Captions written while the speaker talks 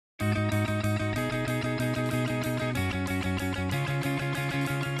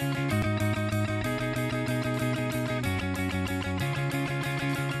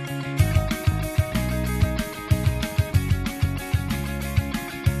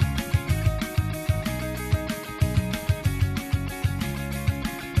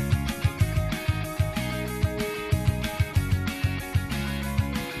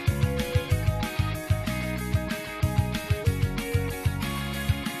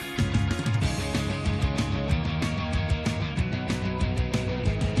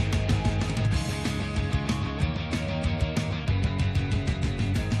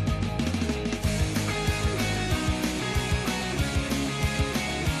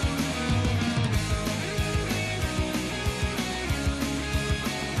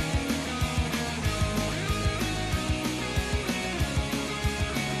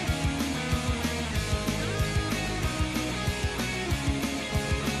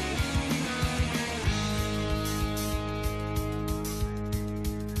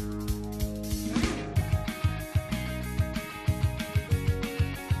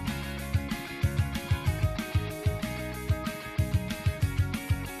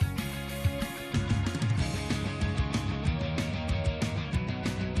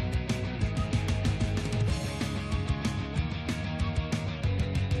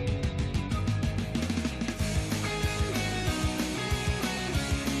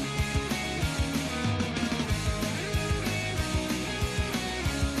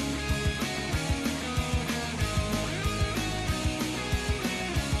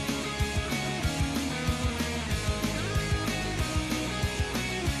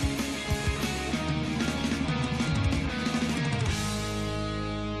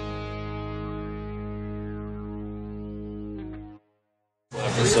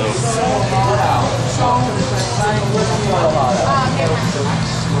So.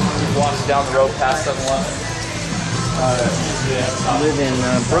 Walks down the road past 7-Eleven. I live in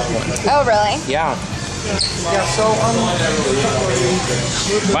Brooklyn. Oh, really? Yeah. Yeah, so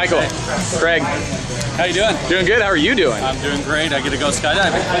Michael, Craig, how you doing? doing good? How are you doing? I'm doing great. I get to go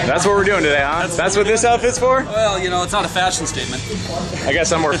skydiving. That's what we're doing today, huh? That's what this outfit's for? Well, you know, it's not a fashion statement. I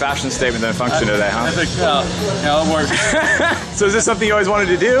guess I'm more fashion statement than function today, huh? I think, it works. So is this something you always wanted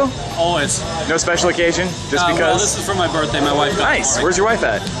to do? Always. No special occasion? Just because? Well, this is for my birthday. My wife got it Nice. for me. Where's your wife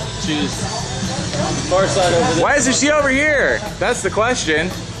at? She's far side over there. Why isn't she over here? That's the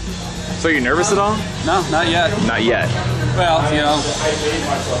question. So are you nervous at all? No, not yet. Not yet. Well, you know,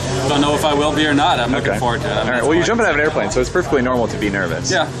 don't know if I will be or not. I'm looking forward to it. All right. Well, you're jumping out of an airplane, so it's perfectly normal to be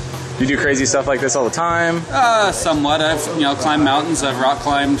nervous. Yeah. You do crazy stuff like this all the time? Somewhat. I've climbed mountains. I've rock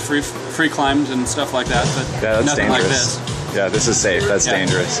climbed, free climbed, and stuff like that. But Yeah, that's nothing dangerous. like this. Yeah, this is safe. That's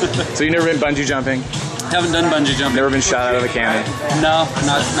dangerous. So you've never been bungee jumping? Haven't done bungee jumping. Never been shot out of a cannon? No,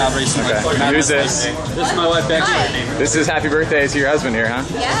 not recently. Okay. Not Who's recently. this? This is my wife, Becky. This is happy birthday to your husband here, huh?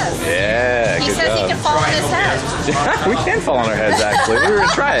 Yes. Yeah, He good says job. he can fall on his head. We can fall on our heads, actually. We were going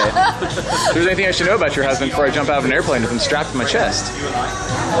to try it. If there's anything I should know about your husband before I jump out of an airplane with him strapped to my chest?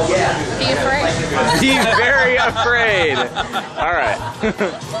 Be afraid. Be very afraid. All right.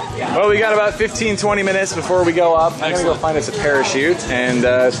 Well, we got about 15-20 minutes before we go up. I'm going to go find us a parachute, and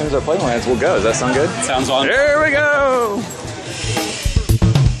as soon as our plane lands, we'll go. Does that sound good? Sounds on. Here we go.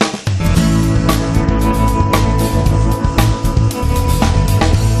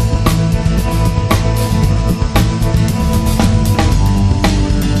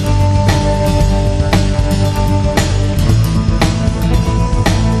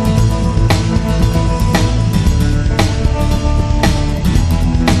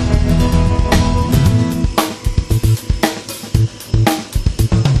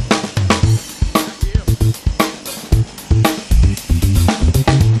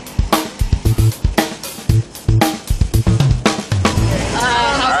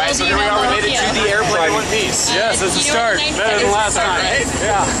 Yes, it's a start. Better than last time. Right?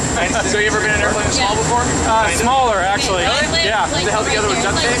 Yeah. So you ever been in an airplane small before? Smaller, actually. Really? Yeah. Is it held together with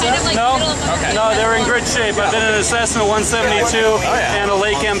duct tape? No. Okay. No, they're in good shape. I've been in a Cessna 172 and a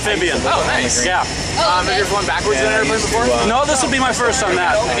Lake Amphibian. Oh, nice. Yeah. Have you ever flown backwards in an airplane before? No, this will be my first on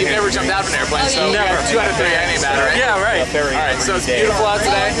that. You've never jumped out of an airplane, so Never. 2 out of 3 ain't bad, right? Yeah, right. All right, so it's beautiful out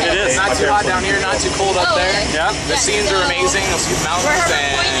today. It is. Not too hot down here, not too cold up there. Yeah. The scenes are amazing. You'll see mountains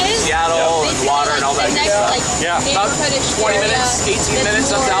and Seattle and water and all that good stuff. Yeah. About 20 minutes, 18 minutes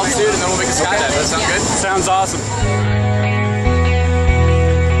up to altitude, and then we'll make a skydive. That sound good? Sounds awesome.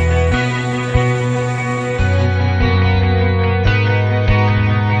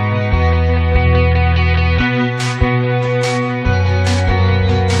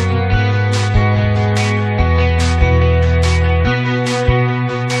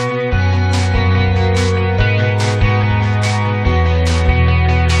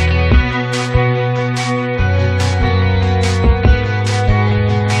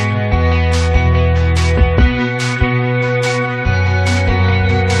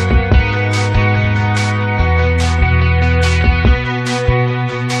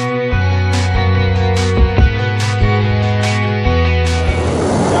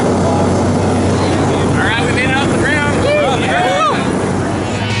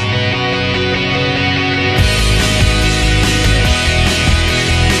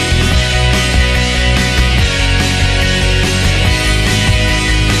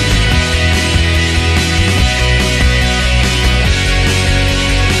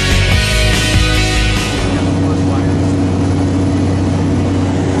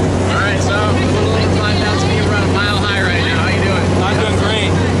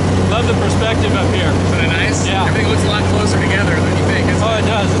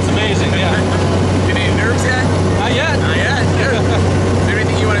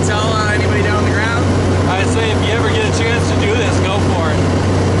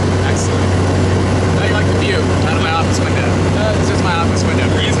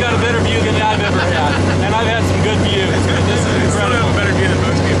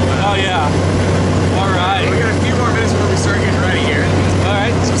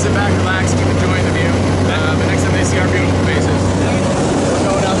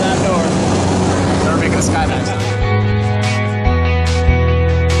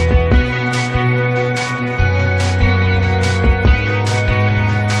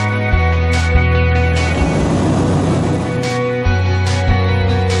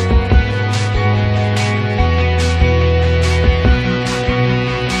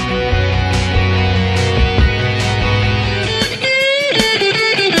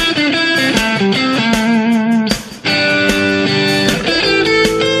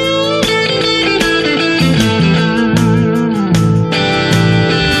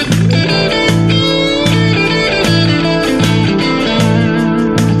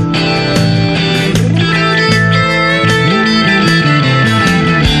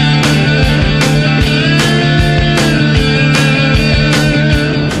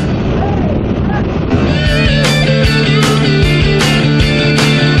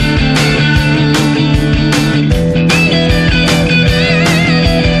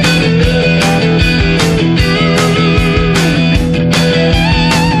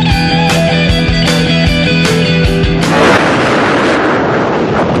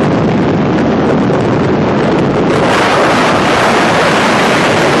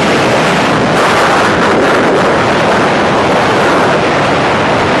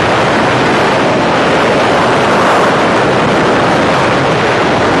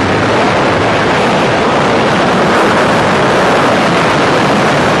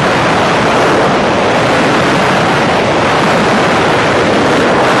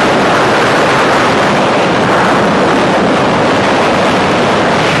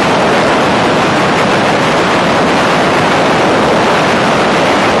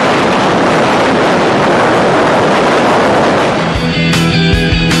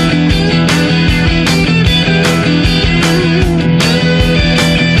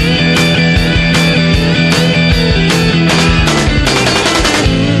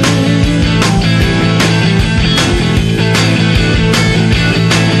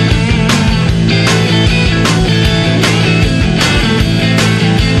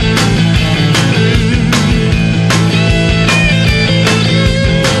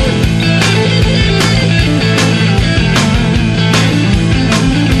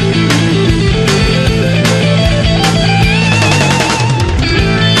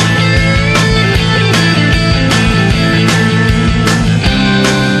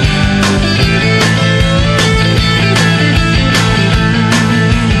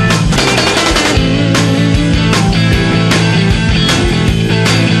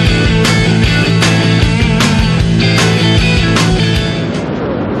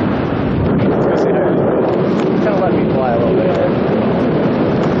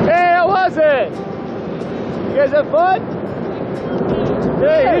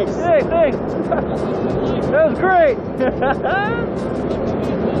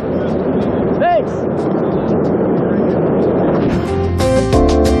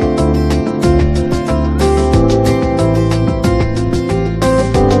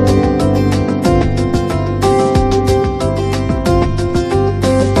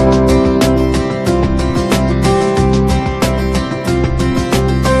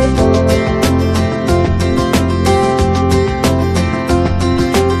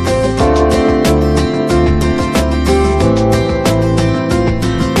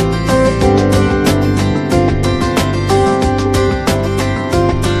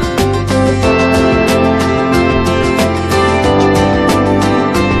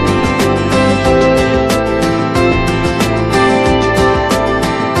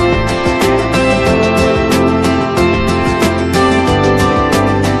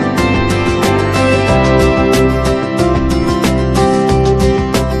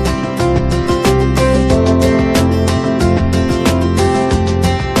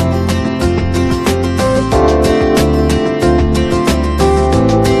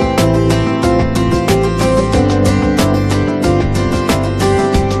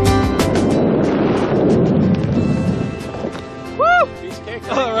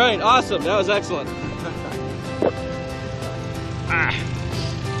 right, awesome. That was excellent.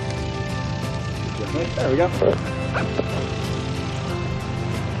 There we go.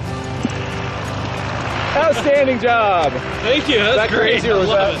 Outstanding job. Thank you. Was that That's great. crazy or was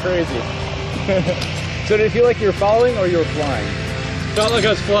that crazy? So did it feel like you were falling or you were flying? Felt like I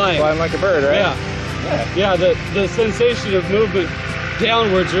was flying. Flying like a bird, right? Yeah. Yeah, the sensation of movement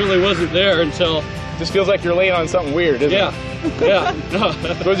downwards really wasn't there until... Just feels like you're laying on something weird, doesn't it? Yeah. No.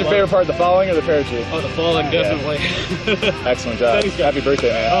 What was your favorite part, the falling or the parachute? Oh, the falling, definitely. Excellent job. Thanks. Happy birthday,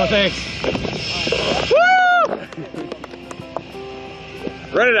 man. Oh, thanks. Woo!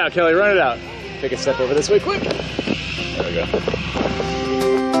 Run it out, Kelly, run it out. Take a step over this way, quick. There we go.